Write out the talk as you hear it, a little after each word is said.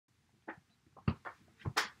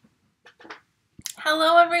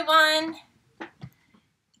Hello everyone,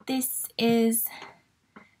 this is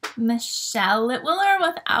Michelle Litwiller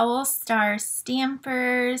with Owl Star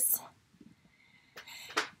Stampers.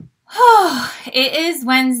 It is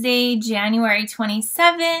Wednesday, January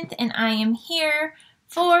 27th, and I am here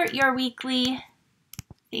for your weekly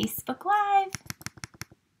Facebook Live.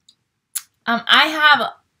 I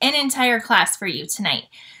have an entire class for you tonight,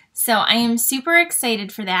 so I am super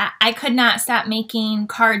excited for that. I could not stop making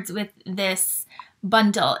cards with this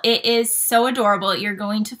bundle. It is so adorable. You're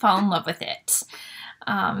going to fall in love with it.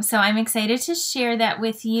 So I'm excited to share that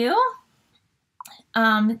with you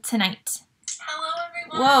tonight. Hello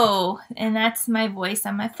everyone. Whoa, and that's my voice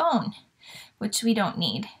on my phone, which we don't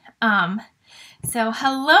need. So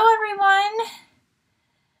hello everyone.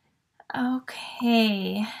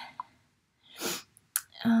 Okay.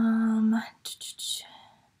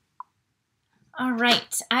 All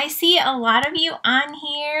right, I see a lot of you on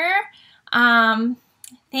here.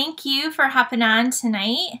 Thank you for hopping on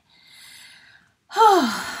tonight.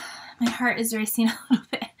 Oh, my heart is racing a little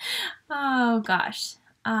bit. Oh gosh.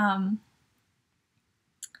 All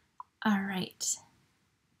right.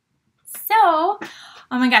 So, oh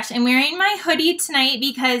my gosh, I'm wearing my hoodie tonight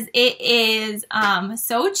because it is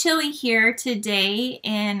so chilly here today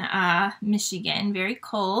in Michigan. Very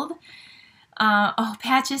cold. Oh,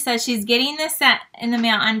 Patcha says she's getting this set in the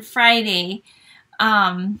mail on Friday.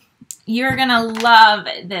 You're gonna love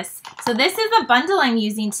this. So this is a bundle I'm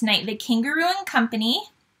using tonight, the Kangaroo Company.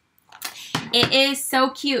 It is so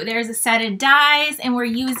cute. There's a set of dies, and we're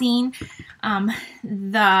using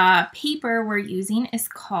the paper we're using is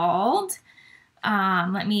called.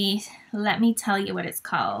 Let me tell you what it's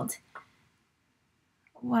called.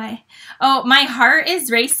 Why? Oh, my heart is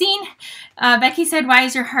racing. Becky said, "Why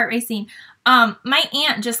is your heart racing?" My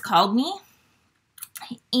aunt just called me,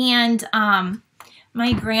 and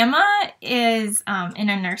my grandma is in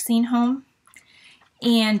a nursing home,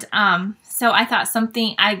 and so I thought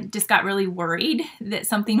I just got really worried that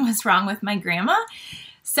something was wrong with my grandma.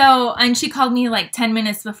 So, and she called me like 10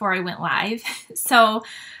 minutes before I went live. So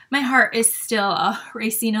my heart is still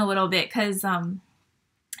racing a little bit because,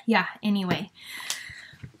 yeah, anyway.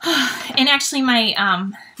 And actually my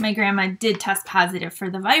grandma did test positive for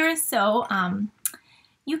the virus, so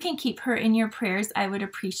you can keep her in your prayers. I would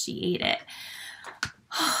appreciate it.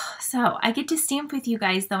 So I get to stamp with you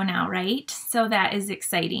guys though now, right? So that is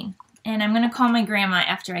exciting. And I'm going to call my grandma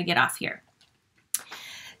after I get off here.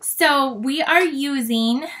 So we are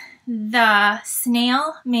using the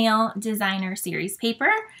Snail Mail Designer Series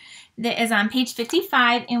paper that is on page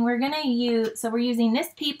 55, and we're going to use, we're using this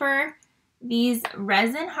paper, these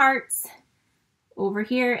resin hearts over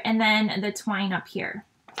here, and then the twine up here.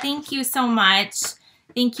 Thank you so much.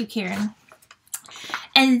 Thank you, Karen.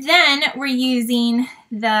 And then we're using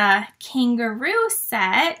the Kangaroo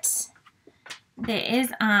set that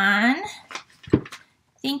is on,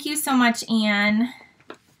 thank you so much, Anne.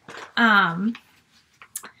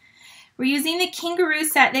 We're using the Kangaroo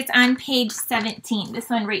set that's on page 17, this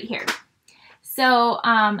one right here. So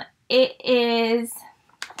it is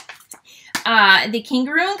the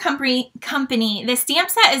Kangaroo Company. The stamp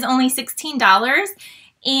set is only $16.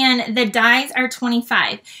 And the dies are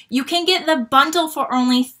 $25. You can get the bundle for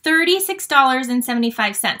only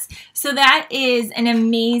 $36.75. So that is an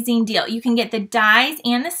amazing deal. You can get the dies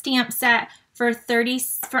and the stamp set for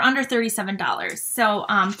under $37. So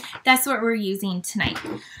that's what we're using tonight.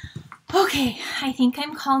 Okay, I think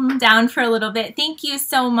I'm calming down for a little bit. Thank you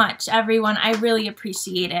so much, everyone. I really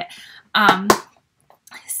appreciate it.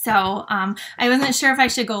 So I wasn't sure if I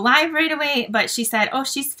should go live right away, but she said, oh,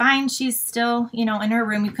 she's fine. She's still, you know, in her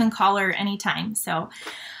room. You can call her anytime. So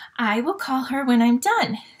I will call her when I'm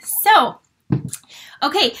done. So,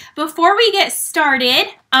 okay, before we get started,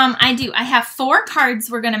 I have 4 cards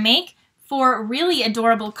we're going to make, 4 really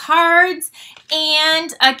adorable cards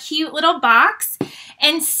and a cute little box.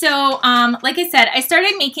 And so, like I said, I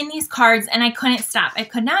started making these cards and I couldn't stop. I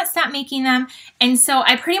could not stop making them. And so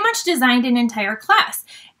I pretty much designed an entire class.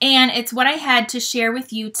 And it's what I had to share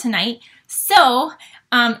with you tonight. So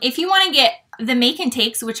if you want to get the make and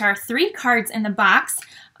takes, which are 3 cards in the box,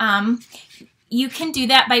 you can do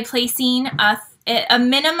that by placing a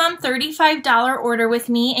minimum $35 order with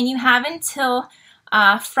me. And you have until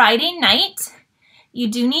Friday night. You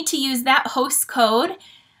do need to use that host code.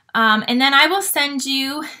 And then I will send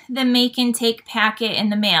you the make and take packet in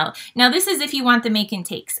the mail. Now this is if you want the make and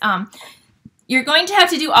takes. You're going to have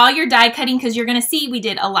to do all your die cutting because you're going to see we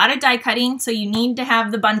did a lot of die cutting, so you need to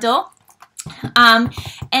have the bundle.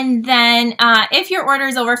 And then if your order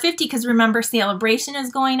is over 50, because remember celebration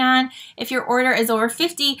is going on, if your order is over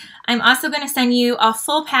 50, I'm also going to send you a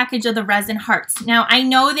full package of the resin hearts. Now I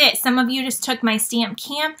know that some of you just took my stamp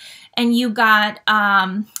camp and you got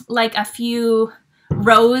like a few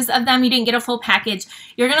rows of them. You didn't get a full package.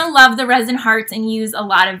 You're going to love the resin hearts and use a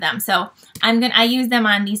lot of them. So I use them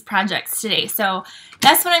on these projects today. So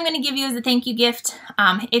that's what I'm going to give you as a thank you gift.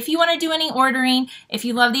 If you want to do any ordering, if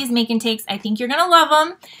you love these make and takes, I think you're going to love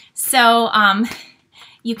them. So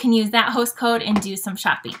you can use that host code and do some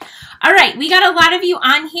shopping. All right, we got a lot of you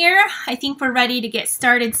on here. I think we're ready to get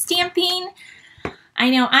started stamping. I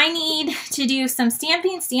know I need to do some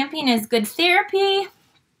stamping. Stamping is good therapy.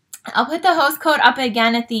 I'll put the host code up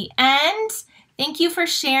again at the end. Thank you for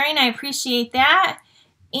sharing. I appreciate that.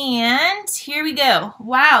 And here we go.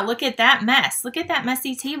 Wow, look at that mess. Look at that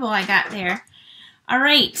messy table I got there. All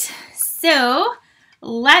right, so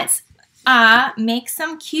let's make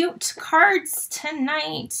some cute cards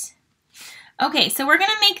tonight. Okay, so we're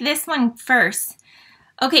gonna make this one first.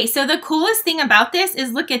 Okay, so the coolest thing about this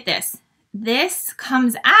is look at this. This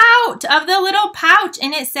comes out of the little pouch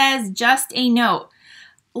and it says just a note.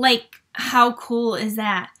 Like, how cool is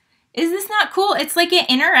that? Is this not cool? It's like an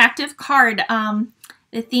interactive card.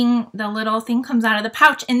 The little thing comes out of the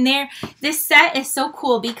pouch, and this set is so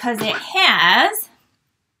cool because it has,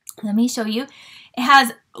 let me show you, it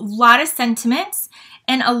has a lot of sentiments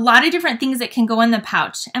and a lot of different things that can go in the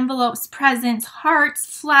pouch. Envelopes, presents, hearts,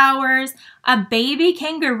 flowers, a baby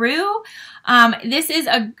kangaroo. This is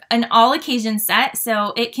an all occasion set,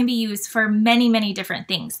 so it can be used for many, many different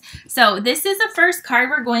things. So this is the first card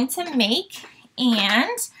we're going to make, and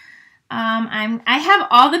I have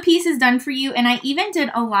all the pieces done for you, and I even did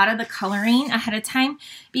a lot of the coloring ahead of time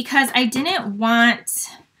because I didn't want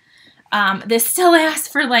this to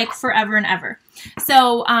last for like forever and ever.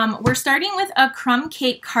 So we're starting with a crumb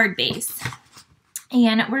cake card base,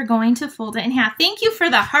 and we're going to fold it in half. Thank you for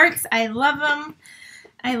the hearts. I love them.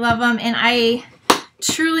 I love them, and I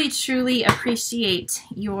truly, truly appreciate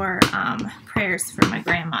your prayers for my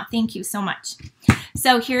grandma. Thank you so much.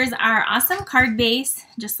 So here's our awesome card base,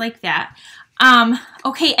 just like that.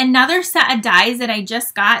 Okay, another set of dies that I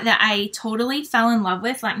just got that I totally fell in love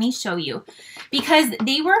with. Let me show you, because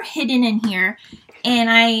they were hidden in here, and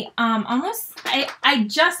I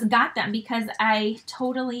just got them because I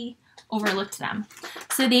totally overlooked them.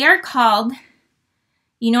 So they are called,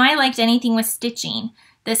 you know, I liked anything with stitching,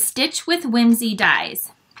 the Stitch with Whimsy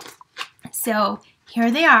dies. So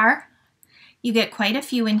here they are. You get quite a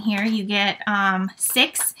few in here. You get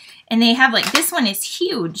 6, and they have like, this one is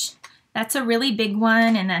huge. That's a really big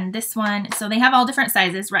one, and then this one. So they have all different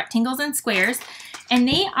sizes, rectangles and squares, and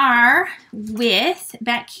they are with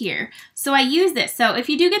back here. So I use this. So if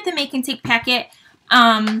you do get the make and take packet,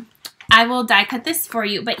 I will die cut this for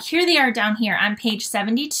you. But here they are down here on page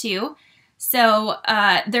 72. So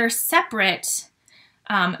they're separate.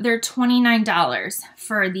 They're $29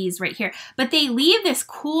 for these right here, but they leave this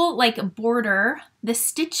cool like border, the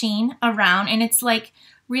stitching around, and it's like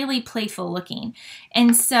really playful looking.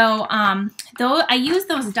 And so though I use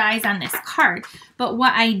those dies on this card, but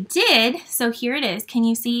what I did, so here it is. Can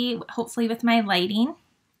you see, hopefully with my lighting?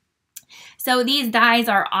 So these dies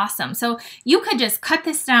are awesome. So you could just cut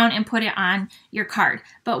this down and put it on your card.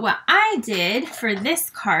 But what I did for this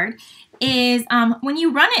card is when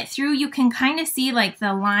you run it through, you can kind of see like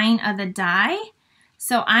the line of the die.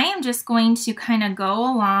 So I am just going to kind of go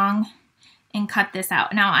along and cut this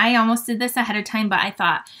out. Now I almost did this ahead of time, but I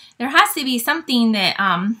thought there has to be something that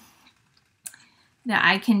that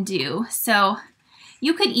I can do. So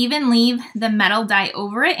you could even leave the metal die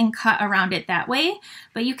over it and cut around it that way,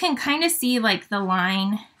 but you can kind of see like the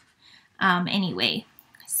line anyway.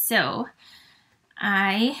 So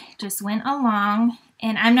I just went along,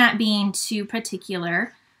 and I'm not being too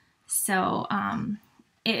particular. So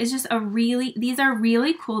it is just these are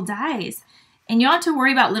really cool dies. And you don't have to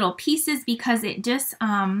worry about little pieces because it just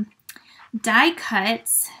die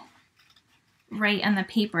cuts right on the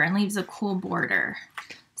paper and leaves a cool border.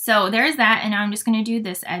 So there's that, and now I'm just going to do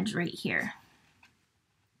this edge right here.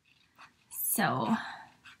 So,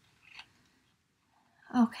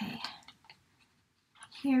 okay.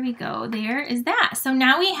 Here we go. There is that. So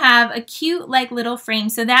now we have a cute like little frame.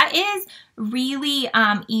 So that is really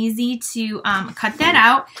easy to cut that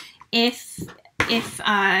out if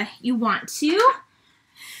you want to.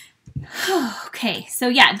 Okay, so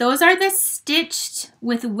yeah, those are the Stitched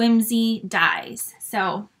with Whimsy dies.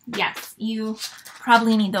 So yes, you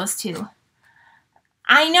probably need those too.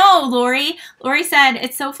 I know, Lori. Lori said,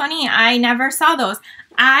 it's so funny, I never saw those.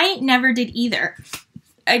 I never did either.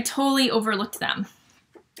 I totally overlooked them.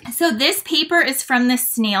 So this paper is from the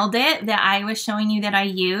Snail Dit that I was showing you that I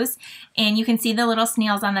use, and you can see the little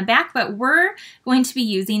snails on the back, but we're going to be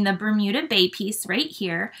using the Bermuda Bay piece right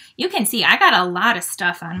here. You can see I got a lot of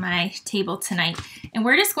stuff on my table tonight, and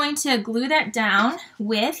we're just going to glue that down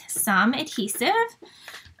with some adhesive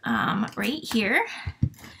right here.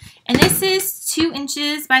 And this is 2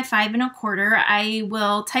 inches by 5 1/4. I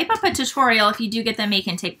will type up a tutorial if you do get the make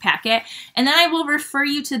and take packet, and then I will refer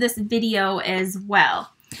you to this video as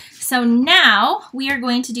well. So now we are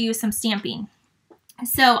going to do some stamping.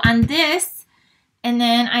 So on this, and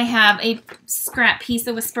then I have a scrap piece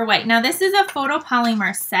of Whisper White. Now this is a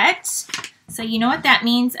photopolymer set. So you know what that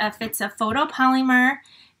means. If it's a photopolymer,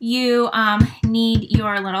 you need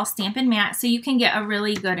your little Stampin' mat so you can get a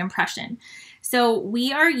really good impression. So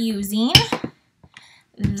we are using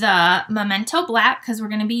the Memento Black because we're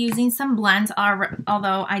going to be using some blends,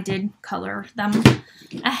 although I did color them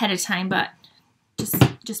ahead of time, but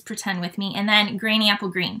just pretend with me. And then Granny Apple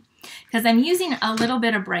Green because I'm using a little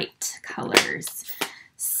bit of bright colors.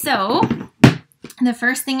 So the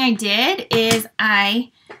first thing I did is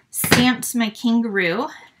I stamped my Kangaroo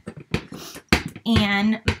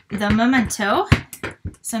and the Memento.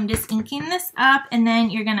 So I'm just inking this up, and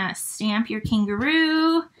then you're gonna stamp your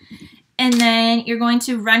Kangaroo, and then you're going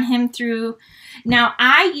to run him through. Now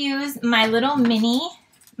I use my little mini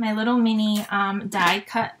die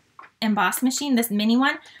cut emboss machine, this mini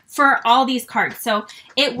one, for all these cards. So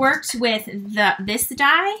it worked with this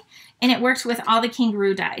die, and it worked with all the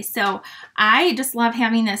Kangaroo dies. So I just love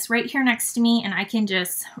having this right here next to me, and I can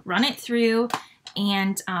just run it through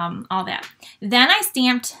and all that. Then I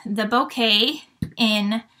stamped the bouquet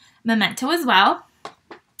in Memento as well.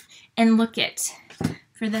 And look it,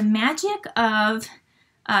 for the magic of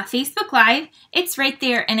Facebook Live, it's right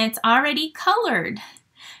there and it's already colored.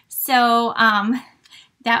 So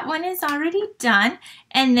that one is already done.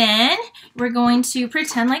 And then we're going to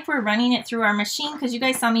pretend like we're running it through our machine because you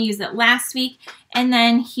guys saw me use it last week. And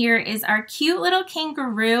then here is our cute little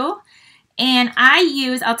Kangaroo. And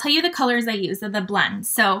I'll tell you the colors I use of the blends.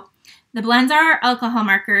 So the blends are alcohol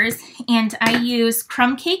markers, and I use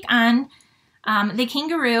Crumb Cake on the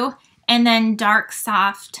Kangaroo, and then Dark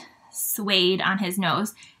Soft Suede on his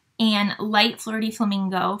nose, and Light Flirty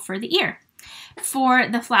Flamingo for the ear. For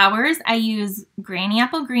the flowers, I use Granny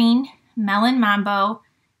Apple Green, Melon Mambo,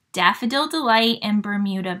 Daffodil Delight, and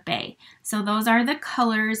Bermuda Bay. So those are the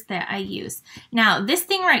colors that I use. Now this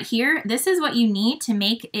thing right here, this is what you need to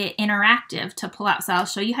make it interactive to pull out. So I'll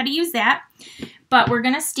show you how to use that. But we're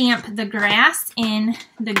gonna stamp the grass in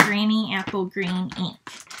the Granny Apple Green ink.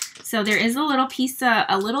 So there is a little piece of,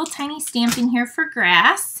 a little tiny stamp in here for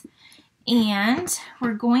grass. And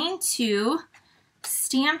we're going to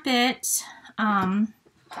stamp it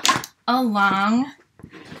along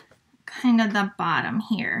kind of the bottom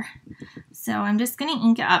here. So I'm just going to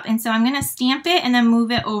ink it up, and so I'm going to stamp it and then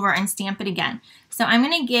move it over and stamp it again. So I'm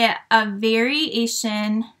going to get a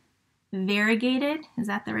variegated, is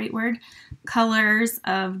that the right word? Colors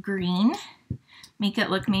of green. Make it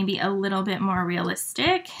look maybe a little bit more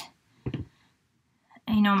realistic.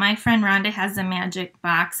 I know my friend Rhonda has a magic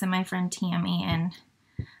box and my friend Tammy, and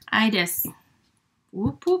I just,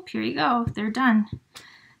 whoop whoop, here you go, they're done.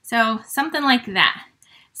 So something like that.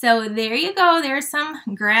 So there you go, there's some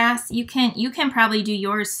grass. You can probably do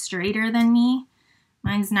yours straighter than me.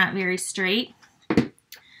 Mine's not very straight.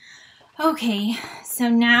 Okay, so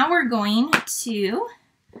now we're going to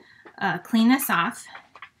clean this off,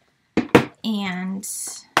 and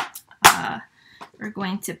we're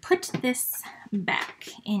going to put this back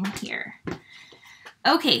in here.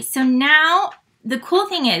 Okay, so now the cool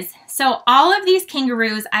thing is, so all of these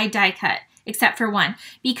Kangaroos I die cut, except for one,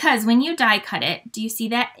 because when you die cut it, do you see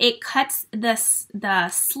that? It cuts the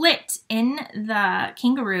slit in the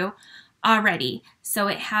Kangaroo already. So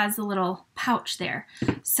it has a little pouch there.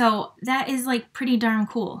 So that is like pretty darn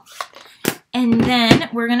cool. And then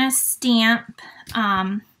we're gonna stamp,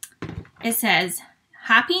 it says,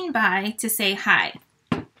 hopping by to say hi.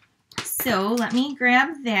 So let me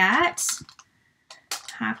grab that.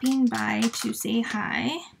 Hopping by to say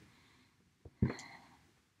hi.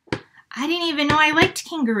 I didn't even know I liked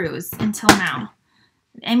Kangaroos until now.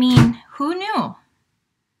 I mean, who knew?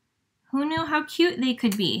 Who knew how cute they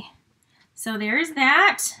could be? So there's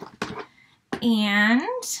that. And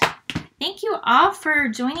thank you all for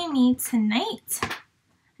joining me tonight.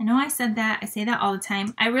 I know I said that. I say that all the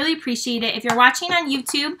time. I really appreciate it. If you're watching on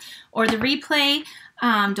YouTube or the replay,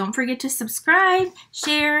 don't forget to subscribe,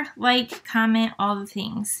 share, like, comment, all the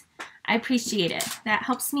things. I appreciate it. That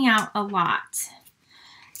helps me out a lot.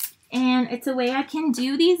 And it's a way I can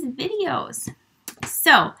do these videos.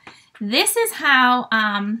 So this is how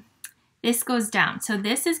this goes down. So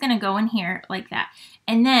this is going to go in here like that.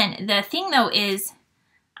 And then the thing though is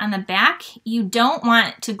on the back, you don't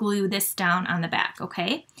want to glue this down on the back,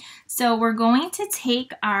 okay? So we're going to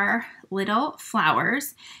take our little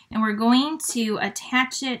flowers and we're going to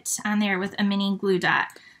attach it on there with a mini glue dot.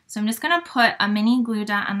 So I'm just going to put a mini glue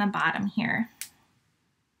dot on the bottom here.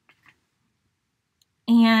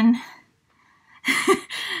 And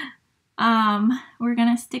we're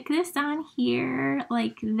going to stick this on here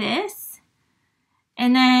like this.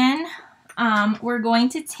 And then we're going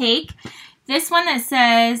to take this one that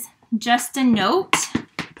says just a note.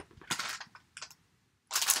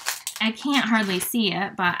 I can't hardly see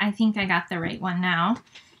it, but I think I got the right one now.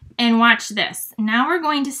 And watch this. Now we're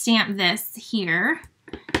going to stamp this here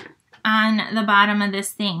on the bottom of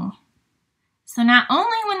this thing. So not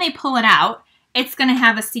only when they pull it out, it's going to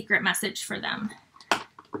have a secret message for them.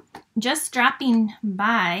 Just dropping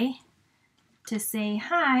by to say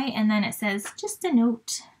hi, and then it says just a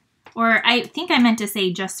note. Or I think I meant to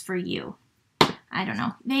say just for you. I don't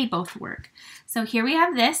know. They both work. So here we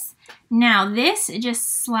have this. Now this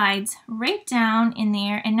just slides right down in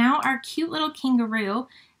there, and now our cute little kangaroo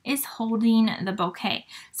is holding the bouquet.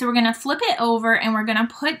 So we're going to flip it over and we're going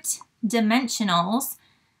to put dimensionals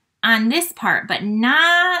on this part, but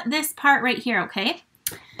not this part right here, okay?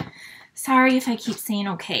 Sorry if I keep saying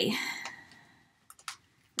okay.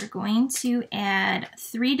 We're going to add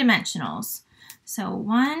 3 dimensionals. So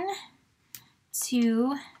 1,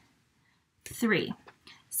 2, 3.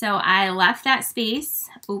 So I left that space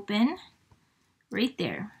open right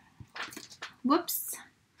there. Whoops.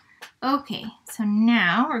 Okay, so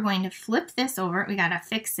now we're going to flip this over. We gotta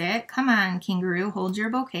fix it. Come on, kangaroo, hold your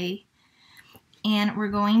bouquet. And we're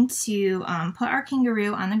going to put our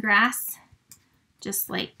kangaroo on the grass, just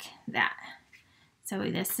like that. So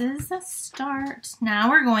this is a start. Now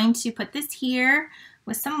we're going to put this here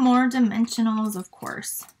with some more dimensionals, of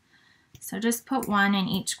course. So just put 1 in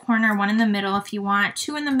each corner, 1 in the middle if you want,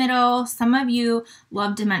 2 in the middle. Some of you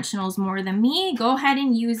love dimensionals more than me. Go ahead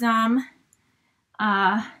and use them.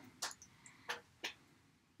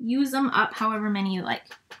 Use them up however many you like.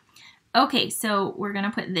 Okay, so we're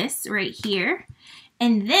gonna put this right here.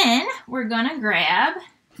 And then we're gonna grab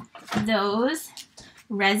those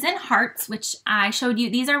resin hearts, which I showed you.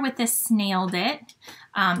 These are with the Snailed It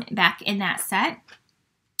back in that set.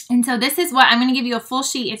 And so this is what I'm going to give you a full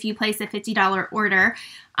sheet if you place a $50 order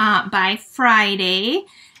by Friday.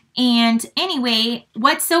 And anyway,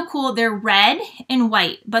 what's so cool, they're red and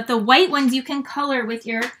white, but the white ones you can color with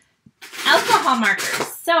your alcohol markers.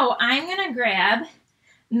 So I'm going to grab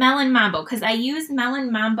Melon Mambo because I used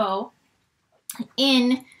Melon Mambo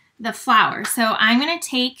in the flower. So I'm going to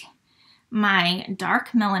take my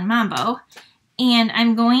dark Melon Mambo and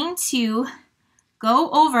I'm going to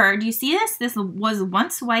go over, do you see this? This was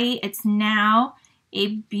once white. It's now a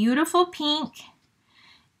beautiful pink.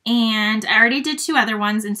 And I already did 2 other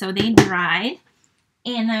ones, and so they dried.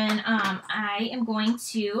 And then I am going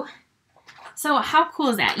to, so how cool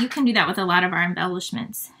is that? You can do that with a lot of our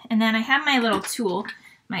embellishments. And then I have my little tool,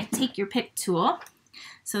 my take your pick tool.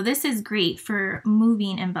 So this is great for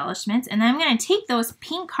moving embellishments. And then I'm going to take those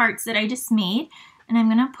pink hearts that I just made, and I'm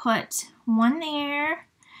going to put 1 there.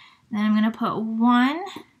 Then I'm going to put 1, I want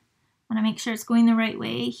to make sure it's going the right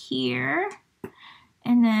way here.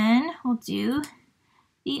 And then we'll do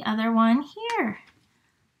the other one here.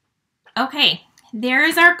 Okay, there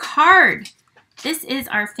is our card. This is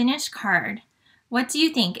our finished card. What do you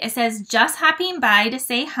think? It says just hopping by to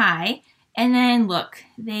say hi. And then look,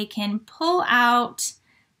 they can pull out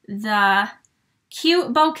the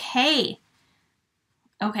cute bouquet.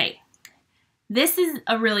 Okay, this is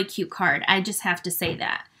a really cute card. I just have to say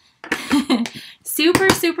that. Super,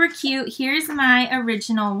 super cute. Here's my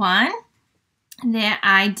original one that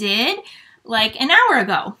I did like an hour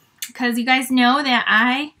ago, because you guys know that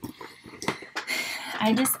I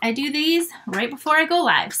do these right before I go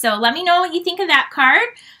live. So let me know what you think of that card.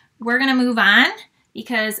 We're gonna move on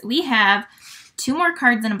because we have 2 more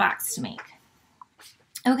cards in a box to make.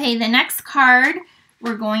 Okay, the next card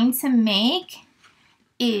we're going to make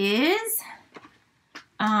is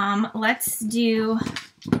let's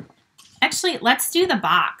do the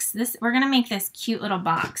box. We're gonna make this cute little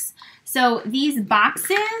box. So these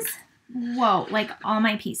boxes, whoa, like all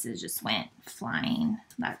my pieces just went flying.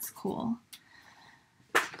 That's cool.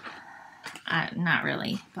 Not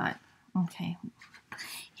really, but okay.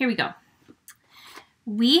 Here we go.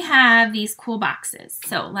 We have these cool boxes.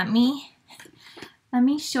 So let me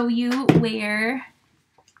show you where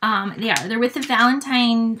they are. They're with the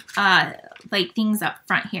Valentine like things up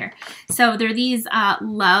front here. So they're these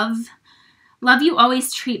love Love You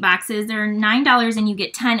Always treat boxes. They're $9 and you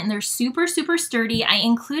get 10, and they're super, super sturdy. I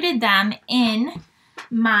included them in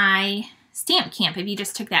my stamp camp if you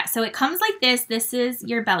just took that. So it comes like this. This is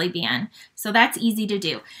your belly band. So that's easy to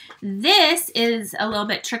do. This is a little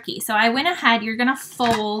bit tricky. So I went ahead. You're going to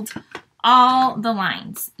fold all the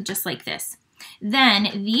lines just like this.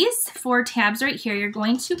 Then these 4 tabs right here, you're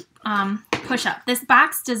going to push up. This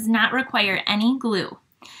box does not require any glue.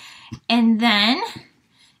 And then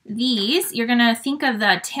these, you're going to think of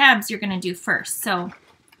the tabs you're going to do first. So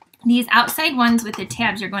these outside ones with the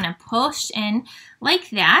tabs, you're going to push in like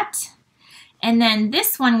that. And then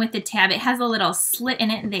this one with the tab, it has a little slit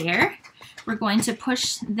in it there. We're going to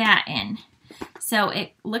push that in. So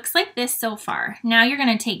it looks like this so far. Now you're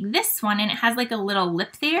going to take this one, and it has like a little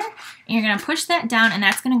lip there, and you're going to push that down, and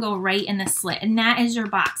that's going to go right in the slit. And that is your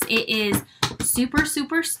box. It is super,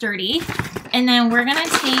 super sturdy. And then we're going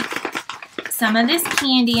to take some of this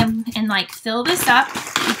candy and like fill this up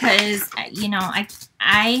because, you know,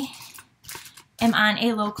 I am on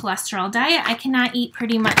a low cholesterol diet. I cannot eat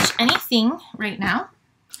pretty much anything right now.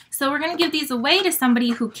 So we're going to give these away to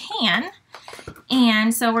somebody who can.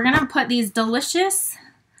 And so we're going to put these delicious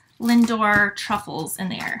Lindor truffles in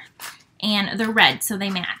there. And they're red, so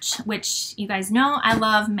they match, which you guys know I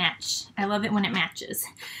love match. I love it when it matches.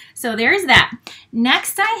 So there's that.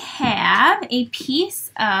 Next I have a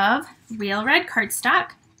piece of real red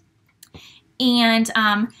cardstock. And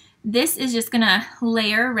this is just going to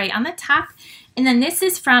layer right on the top. And then this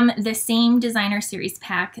is from the same designer series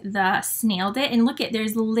pack, the Snailed It. And look at,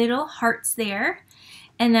 there's little hearts there.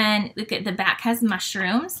 And then look at the back has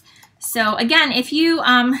mushrooms. So again, if you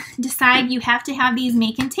decide you have to have these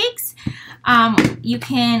make and takes, you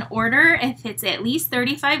can order if it's at least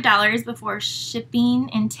 $35 before shipping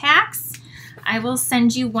and tax. I will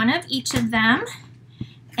send you one of each of them.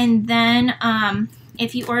 And then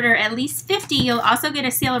if you order at least 50, you'll also get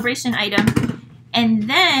a celebration item. And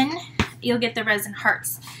then you'll get the resin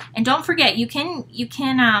hearts. And don't forget, you can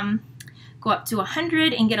go up to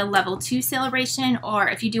 100 and get a level 2 celebration, or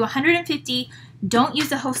if you do 150, don't use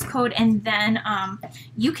the host code, and then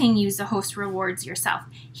you can use the host rewards yourself.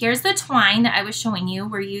 Here's the twine that I was showing you.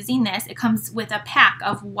 We're using this. It comes with a pack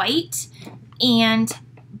of white and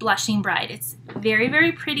blushing bride. It's very,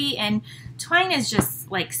 very pretty, and twine is just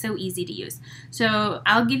like so easy to use. So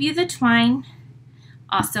I'll give you the twine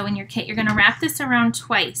also in your kit. You're going to wrap this around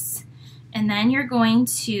twice, and then you're going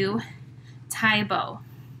to tie a bow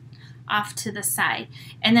off to the side.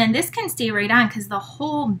 And then this can stay right on because the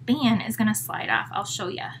whole band is going to slide off. I'll show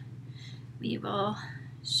you. We will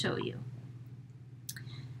show you.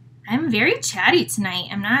 I'm very chatty tonight.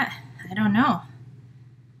 I don't know.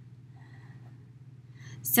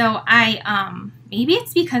 So maybe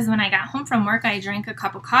it's because when I got home from work, I drank a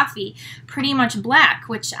cup of coffee, pretty much black,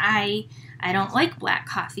 which I don't like black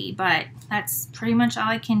coffee, but that's pretty much all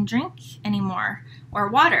I can drink anymore, or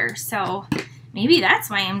water. So maybe that's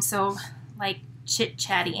why I'm so like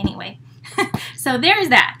chit-chatty anyway. So there's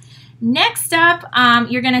that. Next up,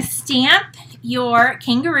 you're going to stamp your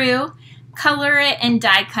kangaroo, color it, and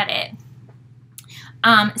die cut it.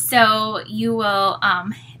 So you will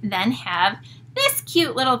then have this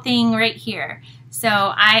cute little thing right here. So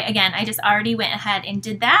I just already went ahead and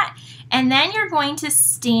did that. And then you're going to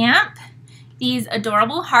stamp these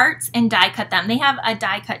adorable hearts and die cut them. They have a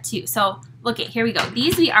die cut too. So look at, here we go.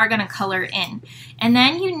 These we are going to color in. And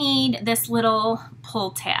then you need this little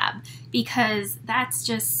pull tab because that's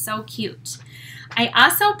just so cute. I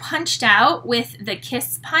also punched out with the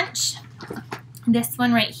Kiss Punch. This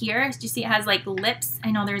one right here. Do you see it has like lips?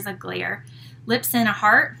 I know there's a glare. Lips and a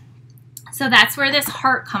heart. So that's where this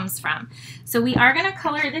heart comes from. So we are going to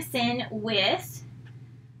color this in with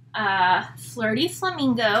Flirty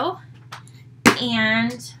Flamingo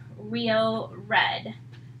and Real Red.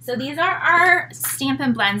 So these are our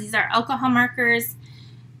Stampin' Blends. These are alcohol markers.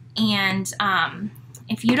 And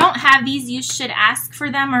if you don't have these, you should ask for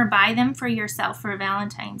them or buy them for yourself for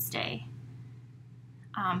Valentine's Day.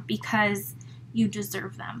 Because you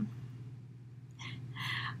deserve them.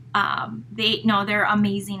 They're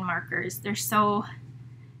amazing markers.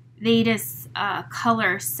 They just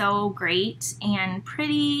color so great and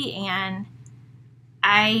pretty, and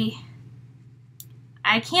I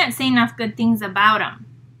can't say enough good things about them.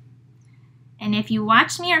 And if you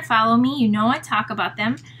watch me or follow me, you know I talk about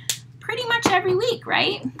them pretty much every week,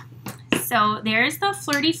 right? So there's the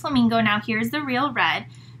Flirty Flamingo. Now here's the Real Red.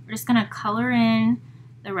 We're just going to color in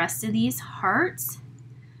the rest of these hearts.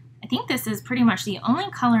 I think this is pretty much the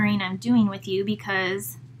only coloring I'm doing with you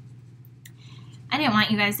because I didn't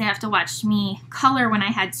want you guys to have to watch me color when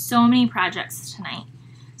I had so many projects tonight.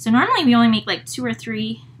 So normally we only make like 2 or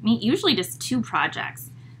 3 usually just 2 projects.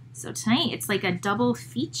 So tonight it's like a double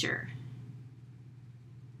feature.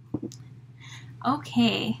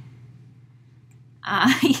 Okay.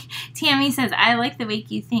 Tammy says, I like the way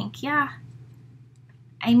you think. Yeah.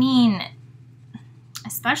 I mean,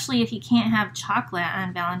 especially if you can't have chocolate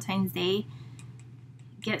on Valentine's Day,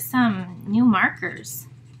 get some new markers.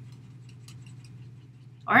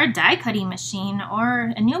 Or a die cutting machine,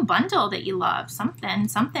 or a new bundle that you love.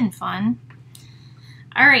 Something fun.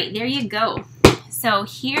 All right, there you go. So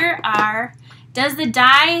here are, does the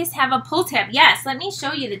dies have a pull tab? Yes, let me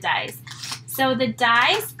show you the dies. So the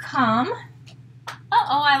dies come,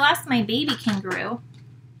 uh-oh, I lost my baby kangaroo.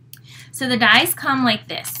 So the dies come like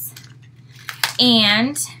this.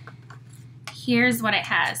 And here's what it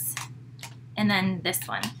has. And then this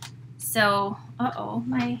one. So, uh-oh,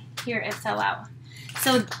 here it fell out.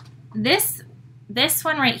 So this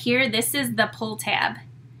one right here, this is the pull tab.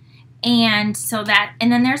 And so that,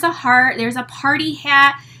 and then there's a heart, there's a party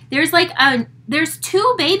hat, there's like there's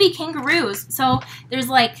 2 baby kangaroos. So there's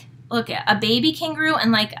like, look at a baby kangaroo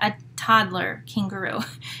and like a toddler kangaroo.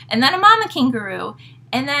 And then a mama kangaroo.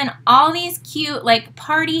 And then all these cute like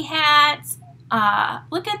party hats.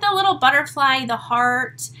 Look at the little butterfly, the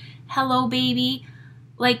heart, hello baby.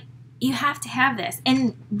 Like, you have to have this.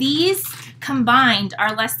 And these combined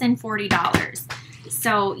are less than $40.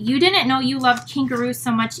 So you didn't know you loved kangaroos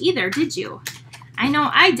so much either, did you? I know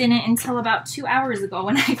I didn't until about 2 hours ago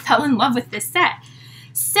when I fell in love with this set.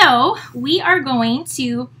 So we are going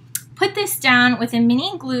to put this down with a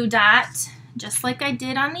mini glue dot, just like I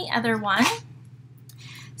did on the other one.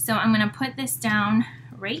 So I'm going to put this down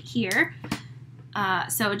right here.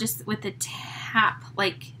 So just with the tap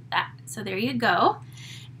like that. So there you go.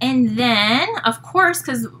 And then, of course,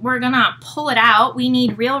 because we're going to pull it out, we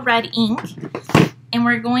need real red ink. And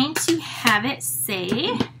we're going to have it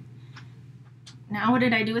say, now what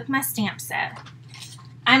did I do with my stamp set?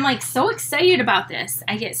 I'm like so excited about this.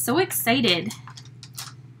 I get so excited.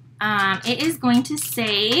 It is going to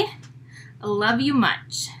say, love you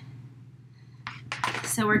much.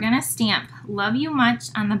 So we're going to stamp love you much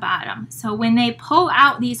on the bottom. So when they pull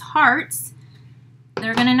out these hearts,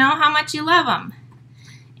 they're going to know how much you love them.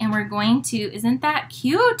 And we're going to, isn't that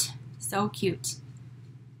cute? So cute.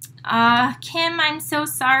 Kim, I'm so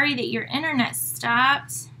sorry that your internet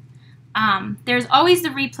stopped. There's always the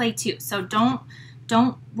replay too, so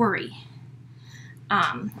don't worry.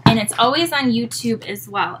 And it's always on YouTube as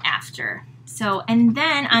well after. So, and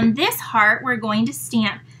then on this heart, we're going to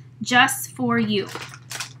stamp just for you.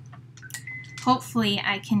 Hopefully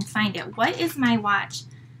I can find it. What is my watch?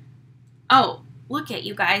 Oh, look at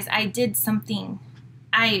you guys. I did something.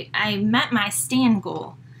 I met my stand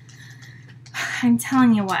goal. I'm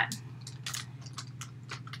telling you what.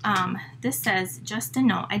 This says just a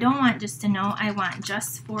note. I don't want just a note. I want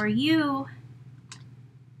just for you.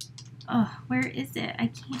 Oh, where is it? I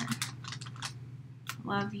can't.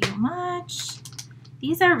 Love you much.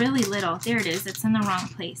 These are really little. There it is. It's in the wrong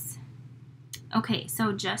place. Okay,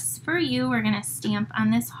 so just for you, we're going to stamp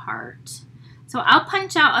on this heart. So I'll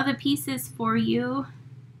punch out other pieces for you.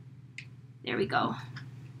 There we go.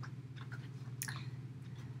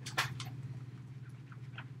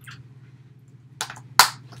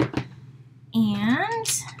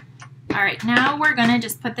 And, all right, now we're going to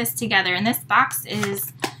just put this together. And this box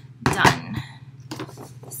is done.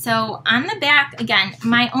 So on the back, again,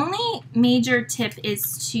 my only major tip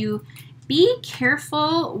is to be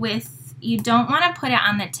careful with, you don't want to put it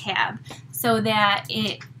on the tab so that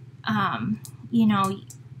it, you know,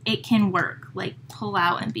 it can work, like pull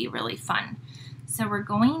out and be really fun. So we're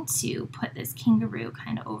going to put this kangaroo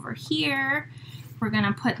kind of over here. We're going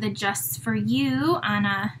to put the just for you on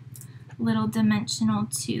a little dimensional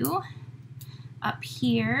 2 up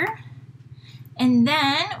here. And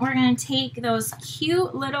then we're going to take those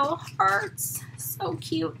cute little hearts, so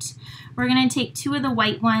cute. We're going to take 2 of the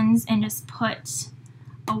white ones and just put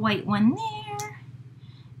a white one there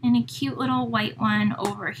and a cute little white one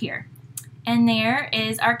over here. And there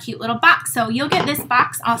is our cute little box. So you'll get this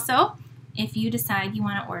box also if you decide you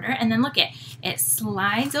want to order. And then look at it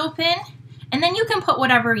slides open. And then you can put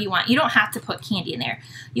whatever you want. You don't have to put candy in there.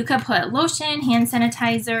 You could put lotion, hand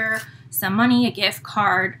sanitizer, some money, a gift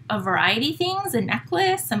card, a variety of things, a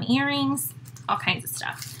necklace, some earrings, all kinds of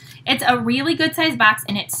stuff. It's a really good size box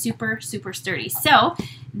and it's super, super sturdy. So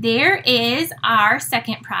there is our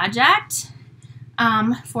second project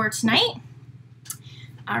for tonight.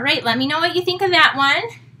 All right, let me know what you think of that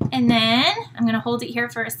one. And then I'm going to hold it here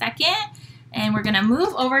for a second and we're going to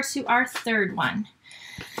move over to our third one.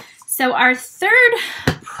 So our third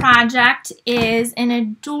project is an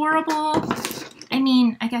adorable, I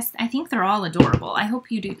mean, I think they're all adorable. I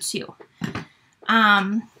hope you do too.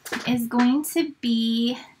 Is going to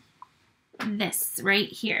be this right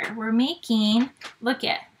here. We're making, look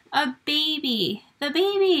at, a baby, the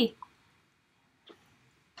baby.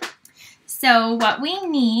 So what we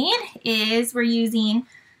need is we're using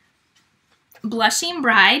Blushing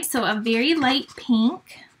Bride, so a very light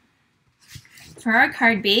pink for our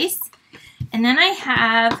card base. And then I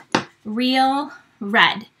have Real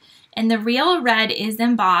Red. And the Real Red is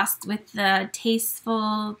embossed with the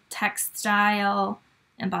Tasteful Textile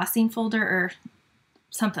embossing folder or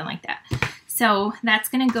something like that. So that's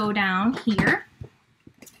going to go down here.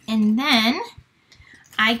 And then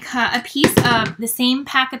I cut a piece of the same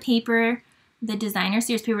pack of paper, the Designer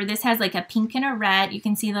Series paper. This has like a pink and a red. You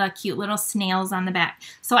can see the cute little snails on the back.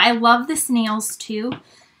 So I love the snails too.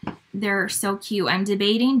 They're so cute. I'm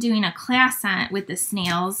debating doing a class on it with the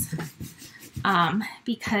snails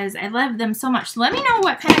because I love them so much. So let me know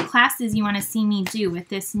what kind of classes you want to see me do with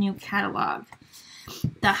this new catalog.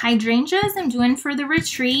 The hydrangeas I'm doing for the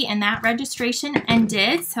retreat, and that registration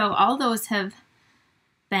ended. So all those have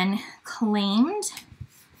been claimed.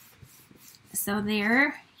 So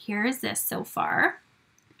here is this so far.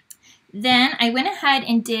 Then I went ahead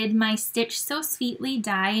and did my Stitch So Sweetly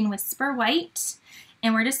die in Whisper White.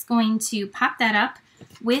 And we're just going to pop that up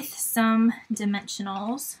with some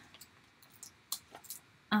dimensionals.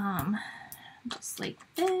 Just like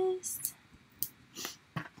this.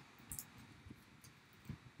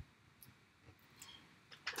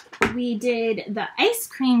 We did the ice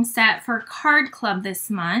cream set for Card Club this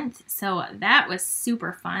month, so that was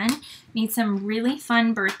super fun. Made some really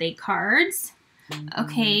fun birthday cards.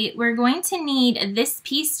 Okay, we're going to need this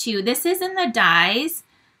piece too. This is in the dies.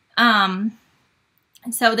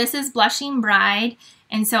 So this is Blushing Bride,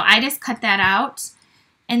 and so I just cut that out.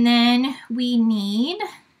 And then we need,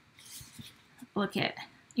 look at,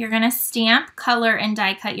 you're going to stamp, color, and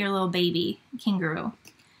die cut your little baby kangaroo.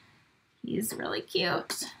 He's really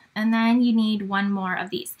cute. And then you need one more of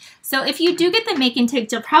these. So if you do get the Make and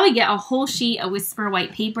Take, you'll probably get a whole sheet of Whisper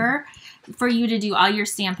White paper for you to do all your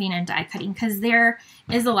stamping and die cutting, because there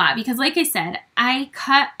is a lot. Because like I said, I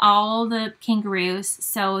cut all the kangaroos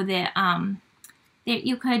so that, that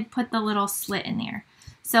you could put the little slit in there.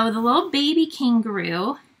 So the little baby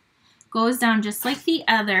kangaroo goes down just like the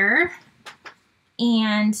other.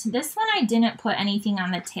 And this one I didn't put anything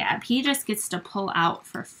on the tab. He just gets to pull out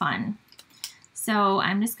for fun. So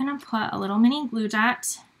I'm just going to put a little mini glue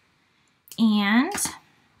dot, and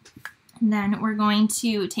then we're going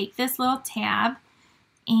to take this little tab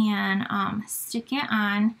and stick it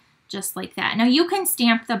on just like that. Now you can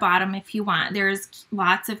stamp the bottom if you want. There's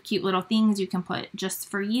lots of cute little things you can put just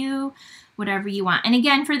for you, whatever you want. And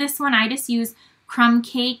again, for this one, I just use Crumb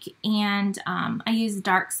Cake, and I use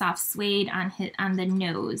Dark Soft Suede on the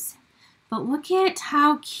nose. But look at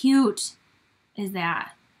how cute is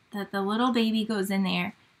that. That the little baby goes in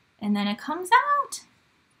there and then it comes out.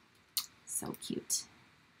 So cute.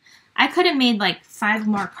 I could have made like 5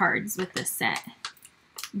 more cards with this set,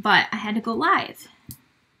 but I had to go live.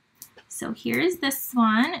 So here's this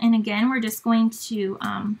one. And again, we're just going to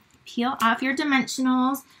peel off your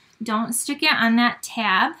dimensionals. Don't stick it on that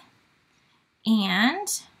tab. And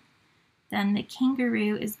then the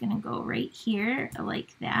kangaroo is going to go right here like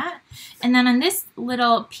that. And then on this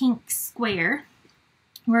little pink square,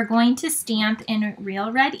 we're going to stamp in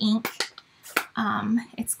Real Red ink.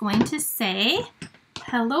 It's going to say,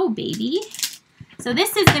 "Hello, baby." So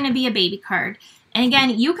this is going to be a baby card. And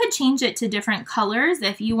again, you could change it to different colors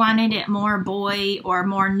if you wanted it more boy or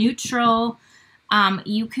more neutral.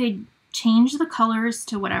 You could change the colors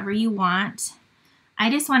to whatever you want.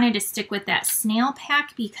 I just wanted to stick with that snail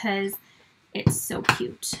pack because it's so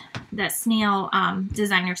cute. That snail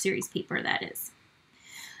Designer Series paper, that is.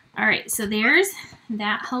 All right, so there's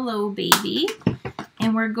that Hello Baby,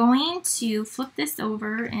 and we're going to flip this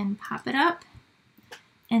over and pop it up,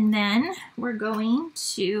 and then we're going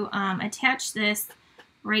to attach this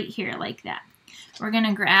right here like that. We're going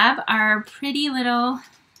to grab our pretty little,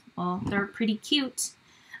 well, they're pretty cute,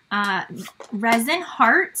 resin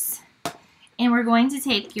hearts, and we're going to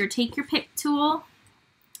take your pick tool.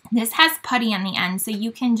 This has putty on the end, so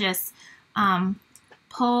you can just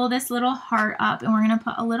pull this little heart up, and we're going to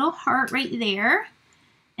put a little heart right there,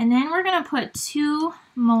 and then we're going to put 2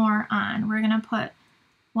 more on. We're going to put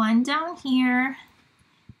one down here,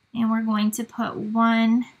 and we're going to put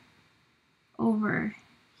one over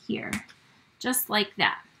here, just like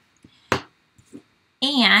that.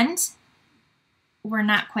 And we're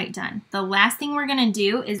not quite done. The last thing we're going to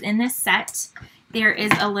do is in this set, there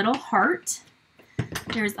is a little heart.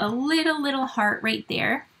 There's a little heart right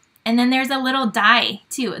there. And then there's a little die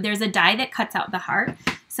too. There's a die that cuts out the heart.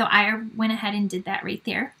 So I went ahead and did that right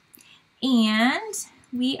there. And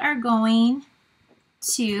we are going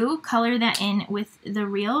to color that in with the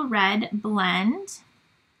Real Red blend.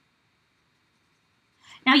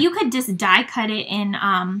 Now you could just die cut it in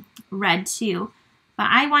red too, but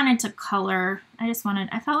I wanted to color, I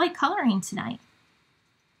felt like coloring tonight.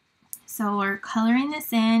 So we're coloring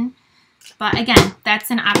this in, but again,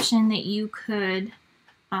 that's an option that you could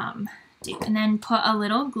do. And then put a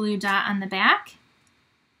little glue dot on the back.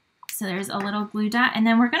 So there's a little glue dot, and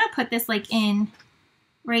then we're gonna put this like in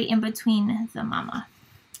right in between the mama.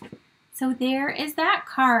 So there is that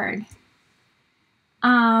card.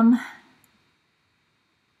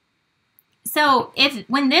 So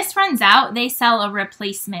when this runs out, they sell a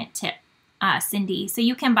replacement tip, Cindy. So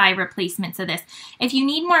you can buy replacements of this. If you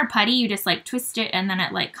need more putty, you just like twist it and then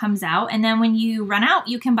it like comes out. And then when you run out,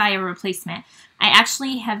 you can buy a replacement. I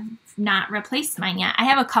actually have not replaced mine yet. I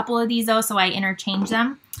have a couple of these though, so I interchange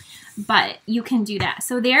them. But you can do that.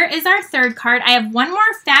 So there is our third card. I have one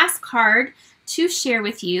more fast card to share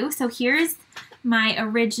with you. So here's my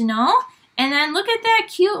original. And then look at that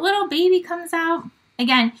cute little baby comes out.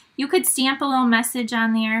 Again, you could stamp a little message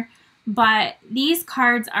on there, but these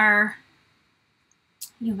cards are,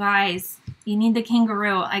 you guys, you need the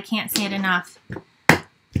kangaroo. I can't say it enough.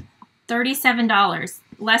 $37,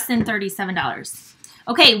 less than $37.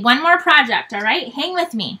 Okay, one more project, all right? Hang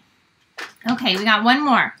with me. Okay, we got one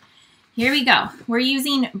more. Here we go. We're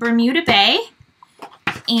using Bermuda Bay,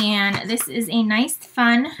 and this is a nice,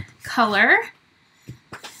 fun color.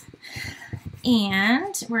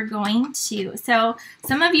 And we're going to, so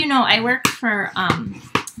some of you know I work for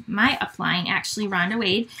my upline, actually, Rhonda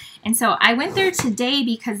Wade. And so I went there today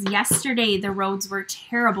because yesterday the roads were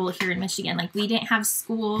terrible here in Michigan. Like we didn't have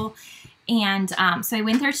school. And so I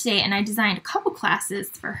went there today and I designed a couple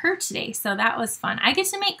classes for her today. So that was fun. I get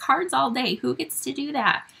to make cards all day. Who gets to do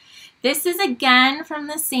that? This is again from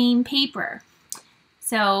the same paper.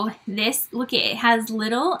 So this, look, it has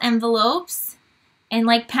little envelopes and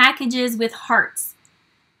like packages with hearts.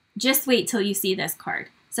 Just wait till you see this card.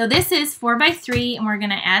 So this is 4x3 and we're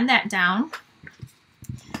gonna add that down.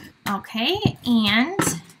 Okay, and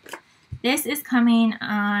this is coming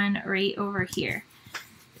on right over here.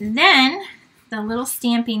 Then the little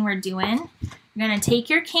stamping we're doing, you're gonna take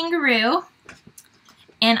your kangaroo,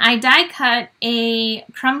 and I die cut a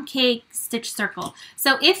crumb cake stitch circle.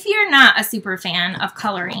 So if you're not a super fan of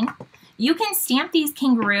coloring, you can stamp these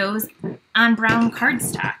kangaroos on brown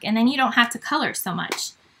cardstock and then you don't have to color so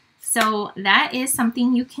much. So that is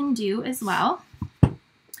something you can do as well.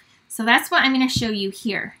 So that's what I'm going to show you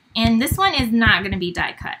here. And this one is not going to be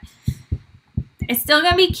die cut. It's still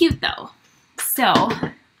going to be cute though. So,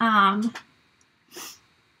 oh,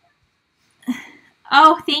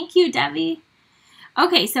 thank you, Debbie.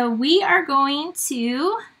 Okay, so we are going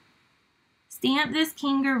to stamp this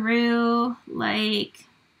kangaroo like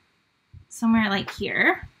somewhere like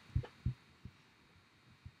here.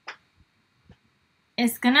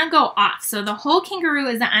 It's gonna go off. So the whole kangaroo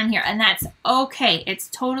is on here, and that's okay. It's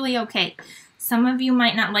totally okay. Some of you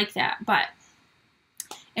might not like that, but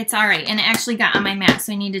it's all right. And it actually got on my mat,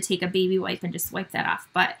 so I need to take a baby wipe and just wipe that off.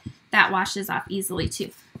 But that washes off easily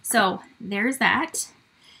too. So there's that.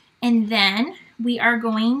 And then we are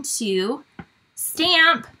going to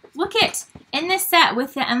stamp, look it, in this set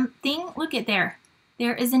with the thing, look at there.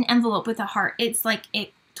 There is an envelope with a heart. It's like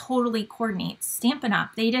it totally coordinates. Stampin'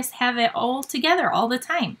 Up. They just have it all together all the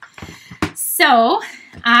time. So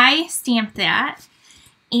I stamped that,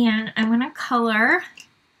 and I'm going to color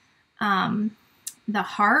the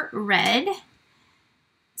heart red.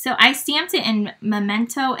 So I stamped it in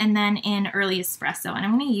Memento and then in Early Espresso, and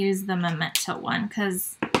I'm going to use the Memento one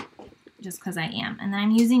just because I am. And then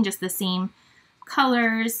I'm using just the same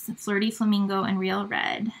colors, Flirty Flamingo and Real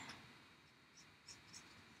Red.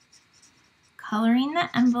 Coloring the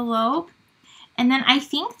envelope. And then I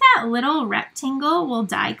think that little rectangle will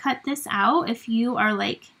die cut this out if you are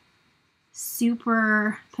like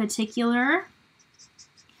super particular.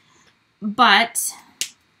 But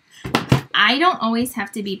I don't always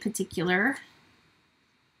have to be particular.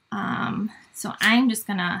 So I'm just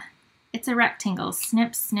gonna, it's a rectangle,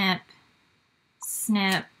 snip, snip,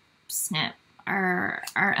 snip, snip. Our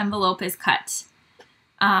envelope is cut.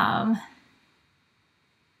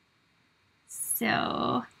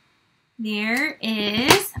 So there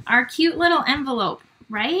is our cute little envelope,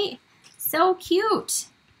 right? So cute.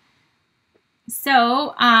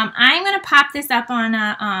 So I'm going to pop this up on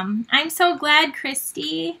a, I'm so glad,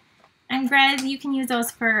 Christy. I'm glad you can use those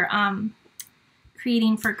for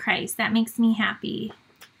creating for Christ. That makes me happy.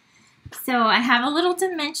 So I have a little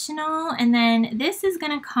dimensional, and then this is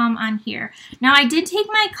going to come on here. Now I did take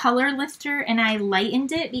my color lifter and I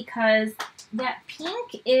lightened it because that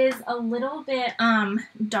pink is a little bit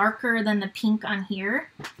darker than the pink on here.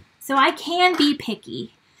 So I can be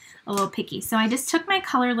picky, a little picky. So I just took my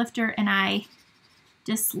color lifter and I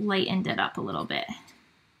just lightened it up a little bit.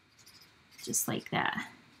 Just like that.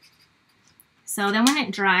 So then when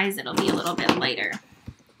it dries, it'll be a little bit lighter.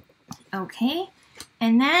 Okay.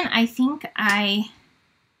 And then I think I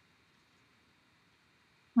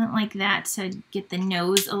went like that to get the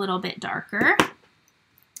nose a little bit darker.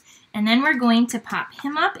 And then we're going to pop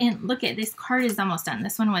him up. And look at this card is almost done.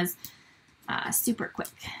 This one was super quick.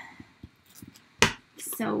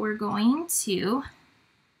 So we're going to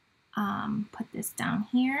put this down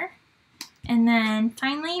here. And then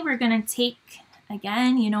finally we're going to take,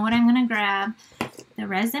 again, you know what I'm going to grab? The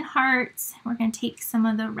resin hearts. We're going to take some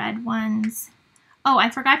of the red ones. Oh,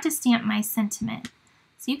 I forgot to stamp my sentiment.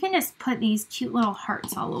 So you can just put these cute little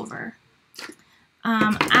hearts all over.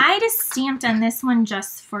 I just stamped on this one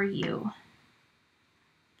just for you.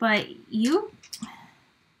 But you,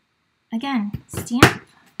 again, stamp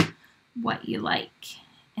what you like.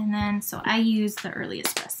 And then, so I use the early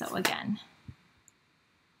espresso again.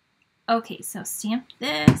 Okay, so stamp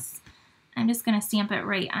this. I'm just going to stamp it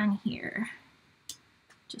right on here.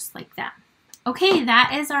 Just like that. Okay,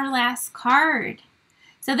 that is our last card.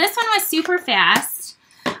 So this one was super fast,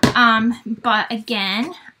 but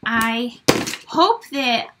again, I hope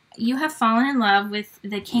that you have fallen in love with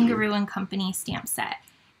the Kangaroo Company stamp set.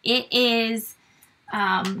 It is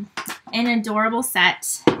an adorable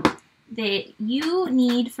set that you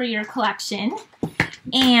need for your collection.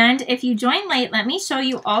 And if you join late, let me show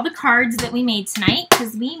you all the cards that we made tonight,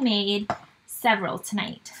 because we made several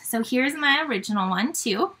tonight. So here's my original one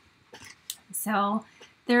too. So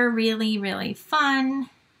they're really, really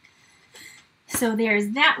fun. So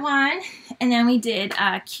there's that one. And then we did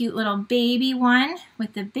a cute little baby one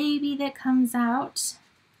with the baby that comes out.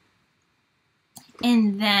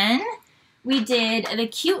 And then we did the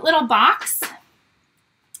cute little box.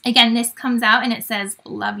 Again, this comes out and it says,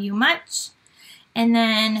 "Love you much." And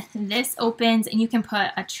then this opens and you can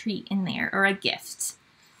put a treat in there or a gift.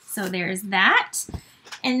 So there's that.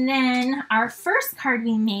 And then our first card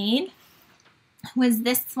we made was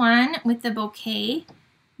this one with the bouquet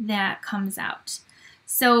that comes out.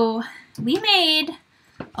 So we made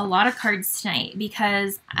a lot of cards tonight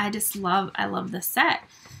because I love the set.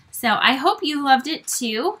 So I hope you loved it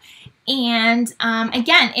too. And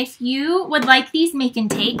again, if you would like these make and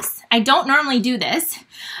takes, I don't normally do this.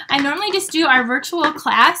 I normally just do our virtual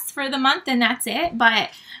class for the month and that's it. But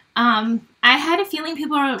I had a feeling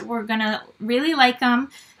people were gonna really like them.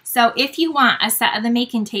 So if you want a set of the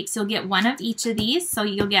make and takes, you'll get one of each of these. So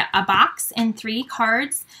you'll get a box and 3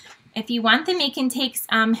 cards. If you want the make and takes,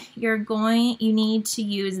 you need to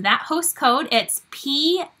use that host code. It's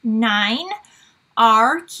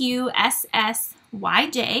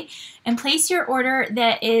P9RQSSYJ and place your order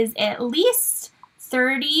that is at least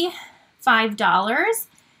 $35.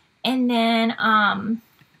 And then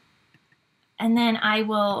I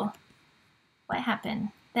will, what happened?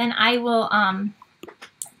 Then I will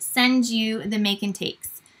send you the make and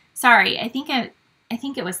takes. Sorry, I think it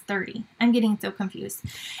was 30. I'm getting so confused.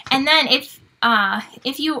 And then if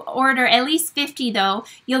you order at least 50 though,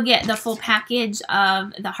 you'll get the full package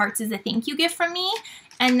of the hearts as a thank you gift from me.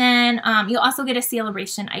 And then you'll also get a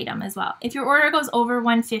celebration item as well. If your order goes over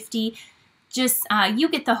 150, just you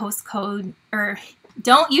get the host code, or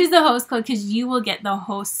don't use the host code because you will get the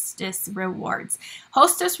hostess rewards.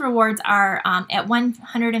 Hostess rewards are at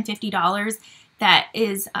 $150. That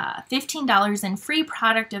is $15 in free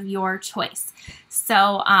product of your choice.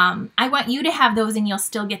 So I want you to have those and you'll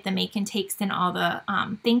still get the make and takes and all the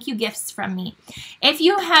thank you gifts from me. If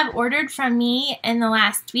you have ordered from me in the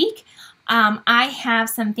last week, I have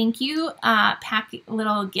some thank you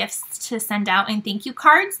little gifts to send out and thank you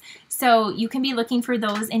cards. So you can be looking for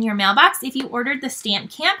those in your mailbox. If you ordered the Stamp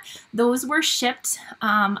Camp, those were shipped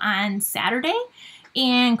on Saturday.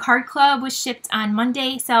 And Card Club was shipped on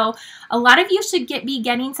Monday. So a lot of you should be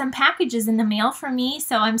getting some packages in the mail from me.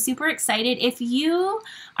 So I'm super excited. If you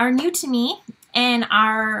are new to me and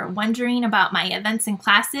are wondering about my events and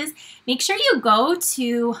classes, make sure you go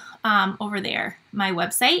to over there, my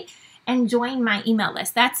website, and join my email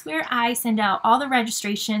list. That's where I send out all the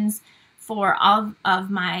registrations for all of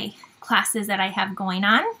my classes that I have going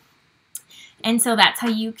on. And so that's how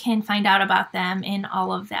you can find out about them and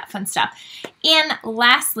all of that fun stuff. And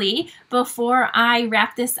lastly, before I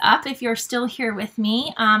wrap this up, if you're still here with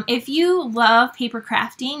me, if you love paper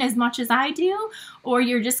crafting as much as I do, or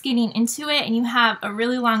you're just getting into it and you have a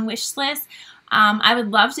really long wish list, I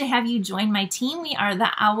would love to have you join my team. We are the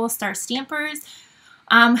Owl Star Stampers.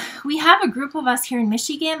 We have a group of us here in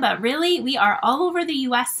Michigan, but really we are all over the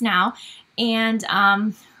U.S. now. And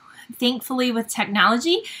thankfully with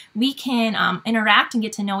technology, we can interact and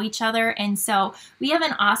get to know each other. And so we have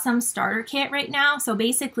an awesome starter kit right now. So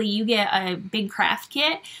basically you get a big craft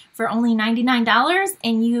kit for only $99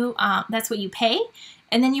 and you that's what you pay.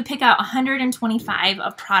 And then you pick out 125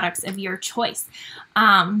 of products of your choice.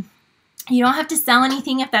 You don't have to sell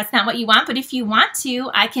anything if that's not what you want, but if you want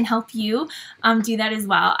to, I can help you do that as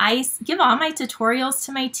well. I give all my tutorials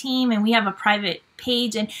to my team, and we have a private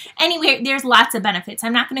page. And anyway, there's lots of benefits.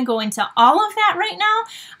 I'm not going to go into all of that right now.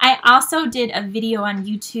 I also did a video on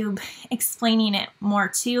YouTube explaining it more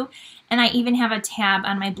too, and I even have a tab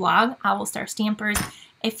on my blog, Owl Star Stampers,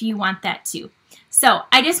 if you want that too. So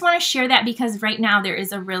I just want to share that because right now there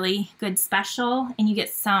is a really good special, and you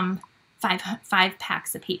get some five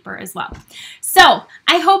packs of paper as well. So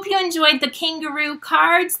I hope you enjoyed the Kangaroo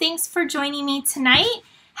cards. Thanks for joining me tonight.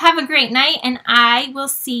 Have a great night, and I will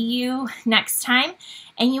see you next time.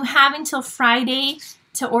 And you have until Friday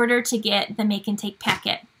to order to get the Make and Take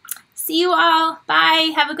packet. See you all.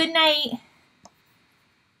 Bye. Have a good night.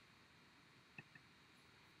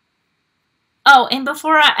 Oh, and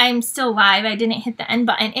before I'm still live, I didn't hit the end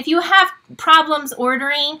button. If you have problems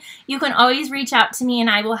ordering, you can always reach out to me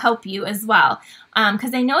and I will help you as well.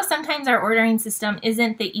 Because I know sometimes our ordering system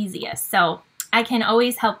isn't the easiest. So I can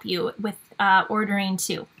always help you with ordering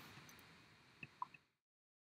too.